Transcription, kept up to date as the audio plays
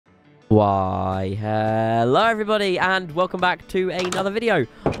Why, hello everybody, and welcome back to another video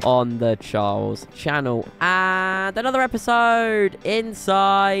on the Charles channel, and another episode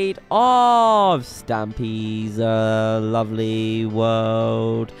inside of Stampy's lovely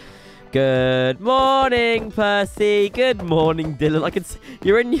world. Good morning, Percy. Good morning, Dylan. I can see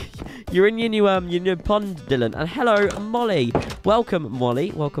you're in your new pond, Dylan. And hello, Molly. Welcome,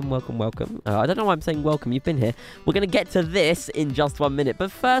 Molly. Welcome. I don't know why I'm saying welcome. You've been here. We're gonna get to this in just 1 minute,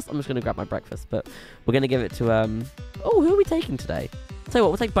 but first I'm just gonna grab my breakfast. But we're gonna give it to Oh, who are we taking today? Tell you what,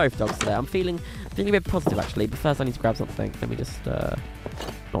 we'll take both dogs today. I'm feeling a bit positive actually. But first I need to grab something. Let me just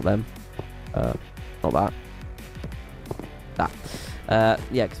not them. Not that. That.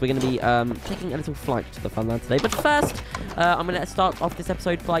 Yeah, because we're going to be taking a little flight to the funland today. But first, I'm going to start off this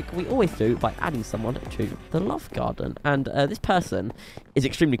episode like we always do by adding someone to the love garden. And this person is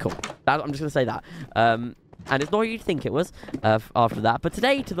extremely cool. I'm just going to say that. And it's not what you'd think it was after that. But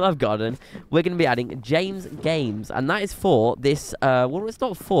today, to the love garden, we're going to be adding James Games. And that is for this... well, it's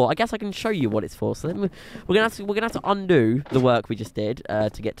not for. I guess I can show you what it's for. So we're going to have to undo the work we just did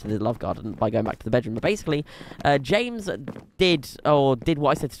to get to the love garden by going back to the bedroom. But basically, James did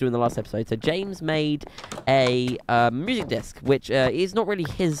what I said to do in the last episode. So James made a music disc, which is not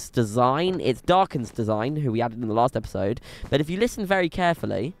really his design. It's Darken's design, who we added in the last episode. But if you listen very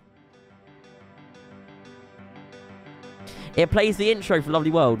carefully... it plays the intro for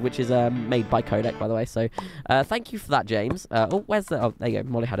Lovely World, which is made by Codec, by the way. So, thank you for that, James. Oh, where's the... oh, there you go.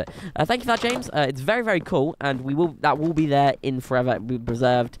 Molly had it. Thank you for that, James. It's very, very cool, and that will be there in forever. It will be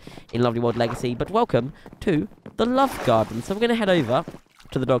preserved in Lovely World Legacy. But welcome to the Love Garden. So we're going to head over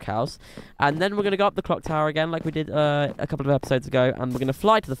to the doghouse, and then we're going to go up the clock tower again, like we did a couple of episodes ago, and we're going to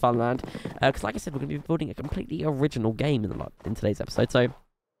fly to the funland, because, like I said, we're going to be building a completely original game in today's episode. So...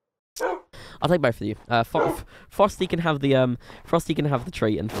 I'll take both of you. Frosty can have the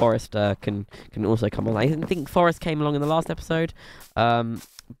treat, and Forrest can also come on. I think Forrest came along in the last episode,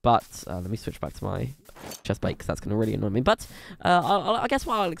 but let me switch back to my chest plate because that's going to really annoy me. But I guess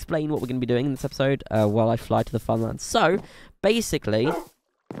I'll explain what we're going to be doing in this episode while I fly to the funland. So basically,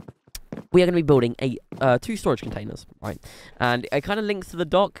 we are going to be building two storage containers, right? And it kind of links to the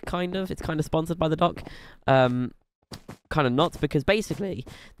dock, kind of. It's kind of sponsored by the dock. Kind of not, because basically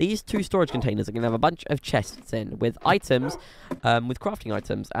these two storage containers are going to have a bunch of chests in with items, with crafting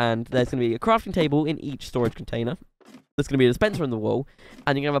items, and there's going to be a crafting table in each storage container. There's going to be a dispenser on the wall,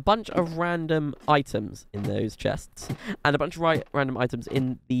 and you're going to have a bunch of random items in those chests, and a bunch of random items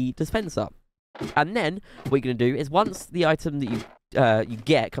in the dispenser. And then what you're going to do is, once the item that you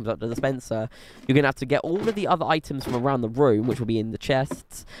get comes up to the dispenser, you're going to have to get all of the other items from around the room, which will be in the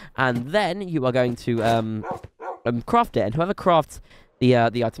chests, and then you are going to craft it, and whoever crafts the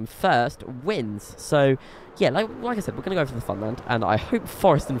item first wins. So yeah, like I said, we're gonna go to the funland, and I hope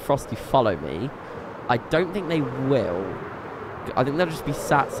Forrest and Frosty follow me. I don't think they will. I think they'll just be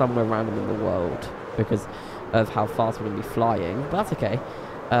sat somewhere random in the world because of how fast we're gonna be flying, but that's okay.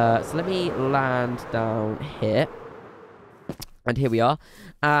 So let me land down here, and here we are,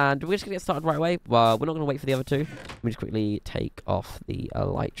 and we're just gonna get started right away. Well, we're not gonna wait for the other two. Let me just quickly take off the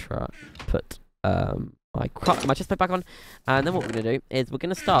elytra, put my chest plate back on, and then what we're going to do is we're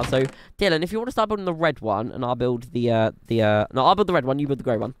going to start. So, Dylan, if you want to start building the red one, and I'll build no, I'll build the red one, you build the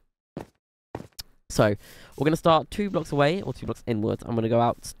grey one. So, we're going to start 2 blocks away, or 2 blocks inwards. I'm going to go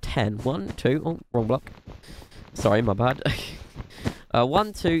out 10. 1, 2, oh, wrong block. Sorry, my bad.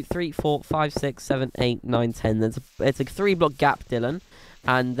 1, 2, 3, 4, 5, 6, 7, 8, 9, 10. It's a 3 block gap, Dylan.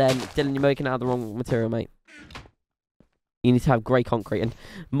 And then, Dylan, you're making out the wrong material, mate. You need to have grey concrete, and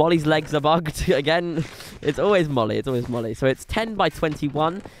Molly's legs are bugged again. It's always Molly. So it's 10 by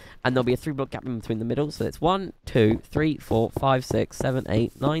 21, and there'll be a 3 block gap in between the middle. So it's 1, 2, 3, 4, 5, 6, 7,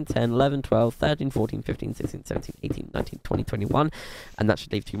 8, 9, 10, 11, 12, 13, 14, 15, 16, 17, 18, 19, 20, 21, and that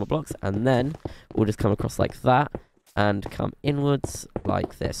should leave 2 more blocks. And then we'll just come across like that and come inwards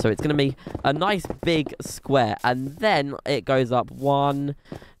like this. So it's going to be a nice big square, and then it goes up 1,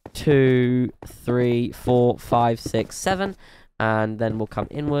 2, 3, 4, 5, 6, 7, and then we'll come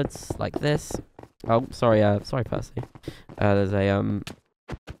inwards like this. Oh, sorry, Percy. There's a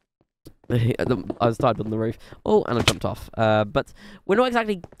I started building the roof. Oh, and I jumped off. But we're not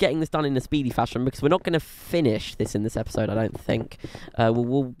exactly getting this done in a speedy fashion because we're not going to finish this in this episode, I don't think.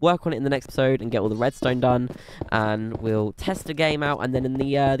 We'll work on it in the next episode and get all the redstone done, and we'll test the game out. And then in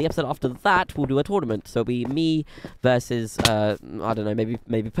the episode after that, we'll do a tournament. So it'll be me versus I don't know,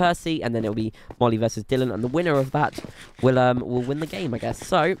 maybe Percy, and then it'll be Molly versus Dylan, and the winner of that will win the game, I guess.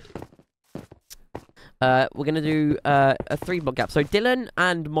 So. We're going to do a 3 block gap. So Dylan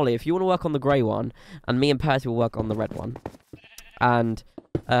and Molly, if you want to work on the grey one, and me and Percy will work on the red one. and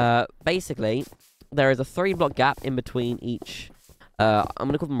basically there is a 3-block gap in between each. I'm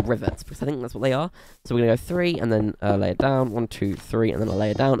going to call them rivets, because I think that's what they are. So we're going to go 3, and then lay it down. 1, 2, 3, and then I'll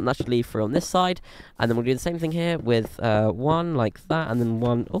lay it down. And that should leave 3 on this side. And then we'll do the same thing here with 1 like that, and then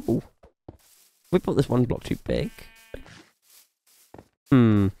 1. Oh, we put this 1 block too big.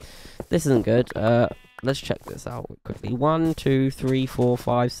 This isn't good. Let's check this out quickly. 1, 2, 3, 4,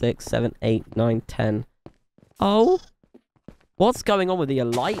 5, 6, 7, 8, 9, 10. Oh, what's going on with the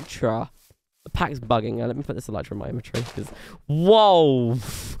elytra? The pack's bugging. Let me put this elytra in my inventory. Whoa!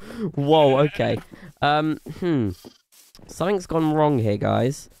 Whoa, okay. Something's gone wrong here,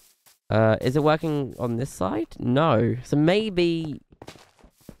 guys. Is it working on this side? No. So maybe...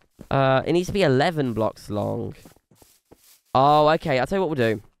 it needs to be 11 blocks long. Oh, okay. I'll tell you what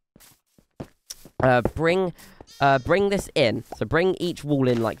we'll do. Bring this in. So bring each wall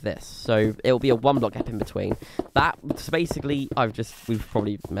in like this. So it'll be a 1-block gap in between. That's basically, we've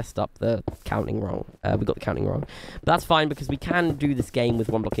probably messed up the counting wrong. We got the counting wrong. But that's fine, because we can do this game with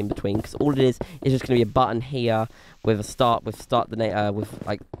 1 block in between. Because all it is just going to be a button here with a start, with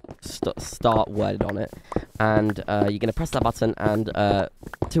like start worded on it. And you're going to press that button, and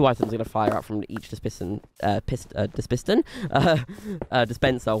 2 items are going to fire out from each dispenser.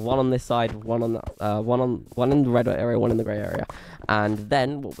 One on this side, one in the red area, one in the grey area. And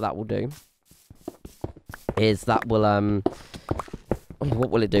then what that will do is that will what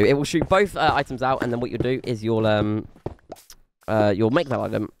will it do? It will shoot both items out, and then what you'll do is you'll make that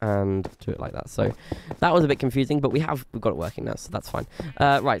item and do it like that. So that was a bit confusing, but we've got it working now, so that's fine.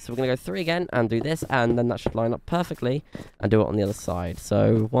 Right, so we're gonna go 3 again and do this, and then that should line up perfectly, and do it on the other side.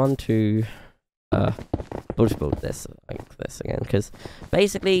 So 1, 2. We'll just build this like this again, because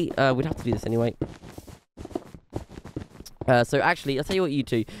basically we'd have to do this anyway. So actually, I'll tell you what you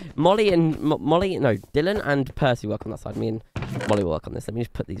two, Dylan and Percy work on that side. Me and Molly will work on this. Let me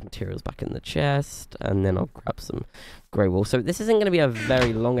just put these materials back in the chest, and then I'll grab some grey wool. So this isn't going to be a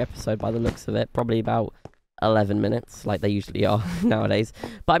very long episode by the looks of it. Probably about 11 minutes, like they usually are nowadays.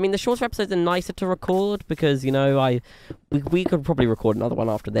 But I mean, the shorter episodes are nicer to record, because, you know, we could probably record another one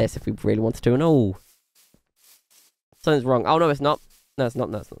after this if we really wanted to. And oh, something's wrong. Oh no, it's not. No, it's not.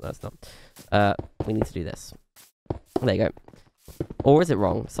 No, it's not. No, it's not. We need to do this. There you go. Or is it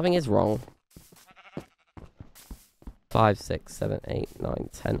wrong? Something is wrong. 5, 6, 7, 8, 9,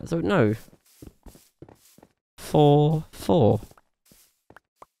 10. So no. 4, 4.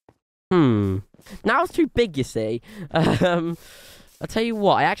 Now it's too big, you see. I'll tell you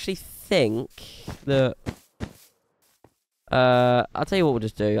what. I actually think that. I'll tell you what we'll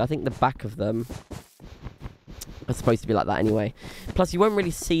just do. I think the back of them are supposed to be like that anyway. Plus, you won't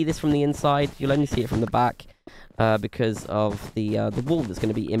really see this from the inside. You'll only see it from the back. Because of the wall that's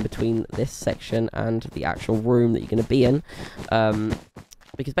going to be in between this section and the actual room that you're going to be in.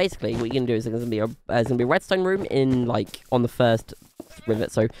 Because basically what you're going to do is there's going to be a redstone room in, like, on the first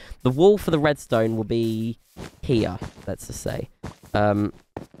rivet. So the wall for the redstone will be here, let's just say. And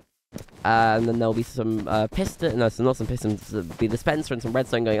then there'll be some piston, no, so not some pistons, there'll be the dispenser and some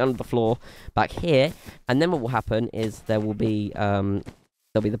redstone going under the floor back here. And then what will happen is there'll be the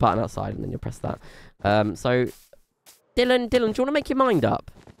button outside, and then you'll press that. So Dylan, do you want to make your mind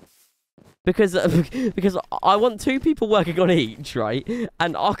up? Because I want 2 people working on each, right?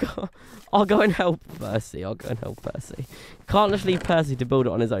 And I'll go and help Percy. Can't just leave Percy to build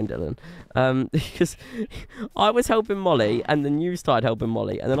it on his own, Dylan. Because I was helping Molly, and then you started helping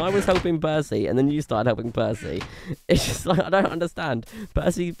Molly, and then I was helping Percy, and then you started helping Percy. It's just like, I don't understand.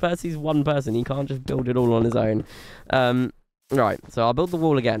 Percy's one person. He can't just build it all on his own. Right, so I'll build the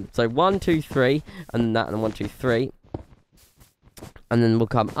wall again. So 1, 2, 3, and then that, and then 1, 2, 3. And then we'll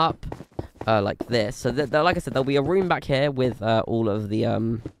come up like this. So like I said, there'll be a room back here with all of the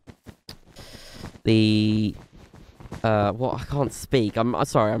what, I can't speak. I'm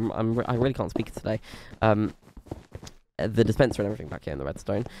sorry. I really can't speak today. The dispenser and everything back here in the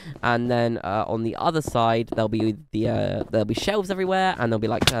redstone, and then on the other side there'll be shelves everywhere, and there'll be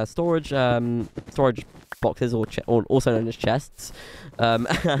like storage boxes, or also known as chests,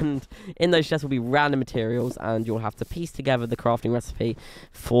 and in those chests will be random materials, and you'll have to piece together the crafting recipe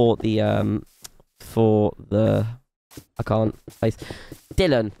for the I can't face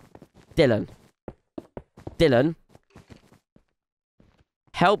Dylan,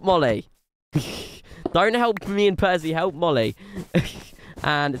 help Molly. Don't help me and Percy, help Molly.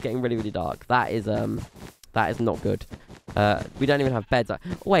 And it's getting really, really dark. That is not good. We don't even have beds.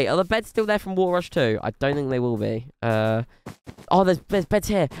 Wait, are the beds still there from Water Rush 2? I don't think they will be. Oh, there's beds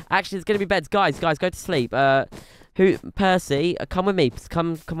here. Actually, there's going to be beds. Guys, go to sleep. Percy, come with me.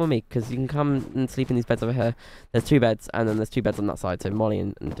 Come with me, because you can come and sleep in these beds over here. There's 2 beds, and then there's 2 beds on that side. So Molly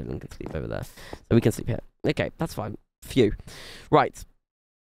and Dylan can sleep over there. So we can sleep here. Okay, that's fine. Phew. Right.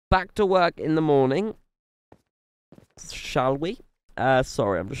 Back to work in the morning. Shall we?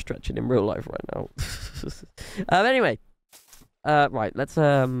 Sorry, I'm just stretching in real life right now. Anyway. Right, let's,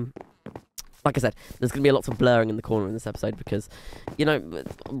 like I said, there's going to be lots of blurring in the corner in this episode because, you know,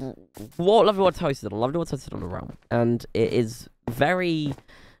 what Lovely World's hosted on? Lovely World's hosted on a realm. And it is very...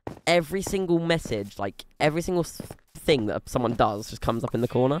 Every single message, like, every single thing that someone does just comes up in the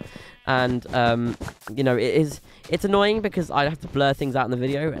corner. And, you know, it's annoying because I have to blur things out in the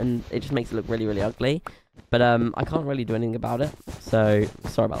video and it just makes it look really, really ugly. But, I can't really do anything about it. So,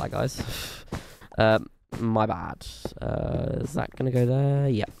 sorry about that, guys. My bad. Is that going to go there?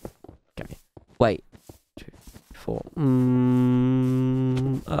 Yeah. Okay. Wait. 2, 4.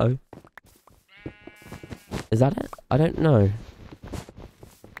 Uh-oh. Is that it? I don't know.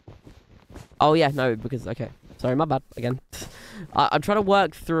 Oh, yeah, no, because, okay. Sorry, my bad, again. I'm trying to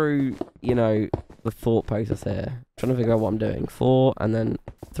work through, you know, the thought process here. I'm trying to figure out what I'm doing. 4, and then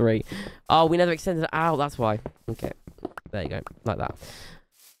 3. Oh, we never extended it out, that's why. Okay, there you go, like that.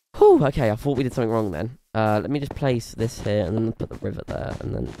 Whew, okay, I thought we did something wrong then. Let me just place this here, and then put the river there,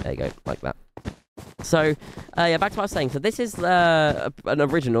 and then, there you go, like that. So, yeah, back to what I was saying. So this is an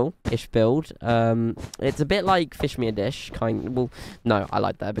original-ish build. It's a bit like Fish Me a Dish, well, no, I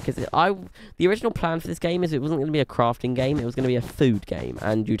like that, because the original plan for this game is it wasn't going to be a crafting game, it was going to be a food game,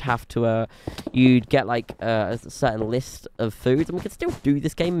 and you'd have to, you'd get, like, a certain list of foods, and we could still do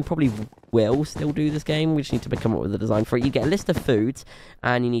this game, and probably will still do this game, we just need to come up with a design for it. You get a list of foods,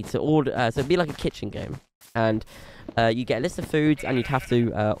 and you need to order, so it'd be like a kitchen game, and... you get a list of foods and you'd have to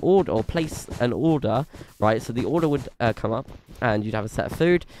order or place an order, right? So the order would come up and you'd have a set of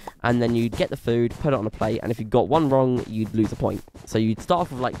food and then you'd get the food, put it on a plate, and if you got one wrong, you'd lose a point. So you'd start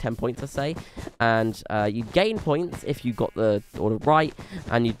off with like 10 points, let's say, and you'd gain points if you got the order right,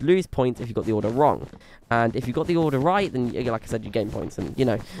 and you'd lose points if you got the order wrong. And if you got the order right, then, like I said, you gain points. And, you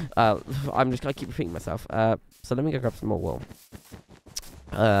know, I'm just going to keep repeating myself. So let me go grab some more wool.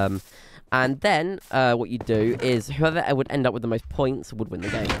 And then, what you do is, whoever would end up with the most points would win the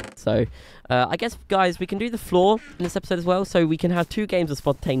game. So, I guess, guys, we can do the floor in this episode as well. So, we can have 2 games of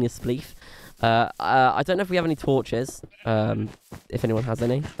spontaneous spleef. I don't know if we have any torches. If anyone has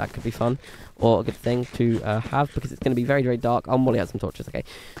any, that could be fun. Or a good thing to have, because it's going to be very, very dark. Oh, Molly has some torches, okay.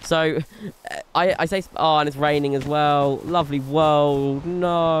 So, I say, oh, and it's raining as well. Lovely world,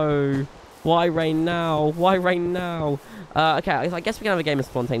 no. Why rain now? Why rain now? Okay, I guess we can have a game of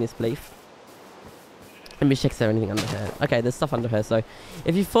spontaneous spleef. Let me check if there's anything under here. Okay, there's stuff under here, so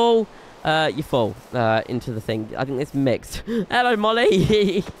if you fall, you fall into the thing. I think it's mixed. Hello,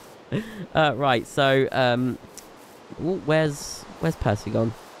 Molly! Right, so, ooh, where's Percy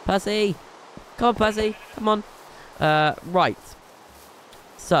gone? Percy! Come on, Percy! Come on! Right.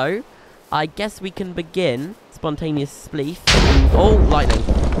 So, I guess we can begin spontaneous spleef. Oh, lightning.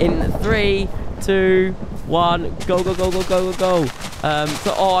 In 3, 2, 1, go, go, go, go, go, go, go.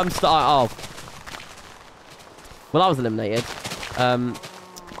 So, oh, oh. Well, I was eliminated.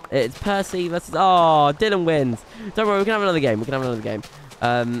 It's Percy versus... Oh, Dylan wins. Don't worry, we can have another game.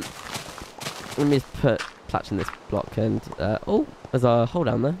 Let me just put Platch in this block and... oh, there's a hole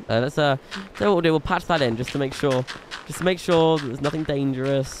down there. Let's... so what we'll do, we'll patch that in just to make sure... there's nothing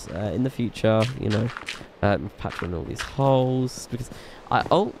dangerous in the future, you know. Patch in all these holes because...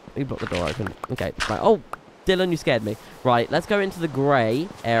 oh, we blocked the door open. Okay, right. Oh, Dylan, you scared me. Right, let's go into the grey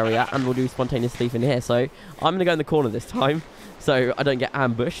area and we'll do spontaneous sleep in here. So I'm going to go in the corner this time so I don't get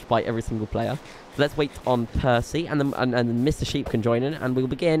ambushed by every single player. So let's wait on Percy and then Mr. Sheep can join in and we'll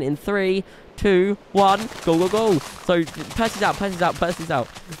begin in 3, 2, 1, go, go, go. So Percy's out.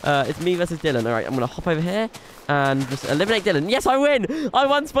 It's me versus Dylan. All right, I'm going to hop over here and just eliminate Dylan. Yes, I win! I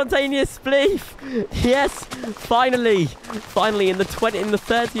won spontaneous spleef! Yes! Finally! Finally, in the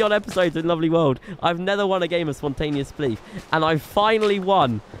 30-odd episodes in Lovely World, I've never won a game of spontaneous spleef. And I finally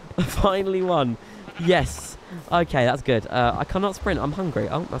won. Yes. Okay, that's good. I cannot sprint. I'm hungry.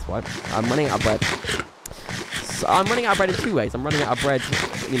 Oh, that's why. I'm running out of bread. So I'm running out of bread in 2 ways. I'm running out of bread,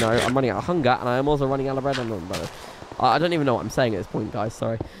 you know, I'm running out of hunger, and I'm also running out of bread. I don't even know what I'm saying at this point, guys.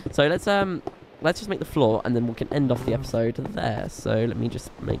 Sorry. So let's just make the floor, and then we can end off the episode there. So let me just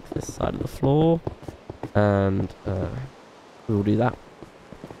make this side of the floor, and we'll do that.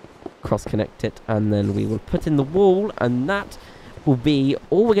 Cross-connect it, and then we will put in the wall, and that will be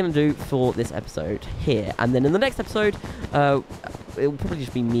all we're going to do for this episode here. And then in the next episode, it will probably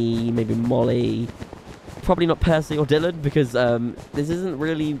just be me, maybe Molly, Probably not Percy or Dylan, because this isn't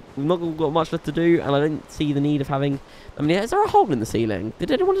really... We've not got much left to do, and I don't see the need of having... I mean, is there a hole in the ceiling?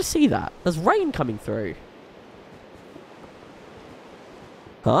 Did anyone just see that? There's rain coming through.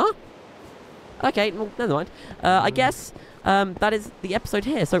 Huh? Okay, well, never mind. I guess that is the episode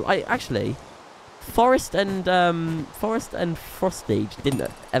here. So, I actually... Forest and Frosty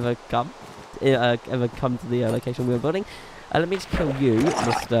didn't ever come to the location we were building. Let me just kill you,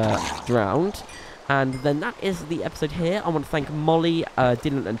 Mr. Drowned. And then that is the episode here. I want to thank Molly,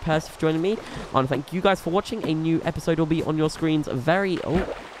 Dylan, and Percy for joining me. I want to thank you guys for watching. A new episode will be on your screens very...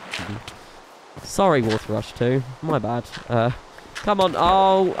 Oh. Sorry, Water Rush 2. My bad. Come on.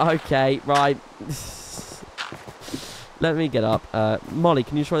 Oh, okay. Right. Let me get up. Molly,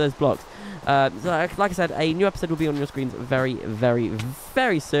 can you destroy those blocks? So, like I said, a new episode will be on your screens very, very,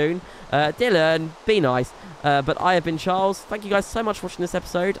 very soon. Dylan, be nice. But I have been Charles. Thank you guys so much for watching this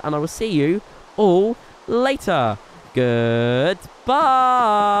episode, and I will see you all later. Goodbye.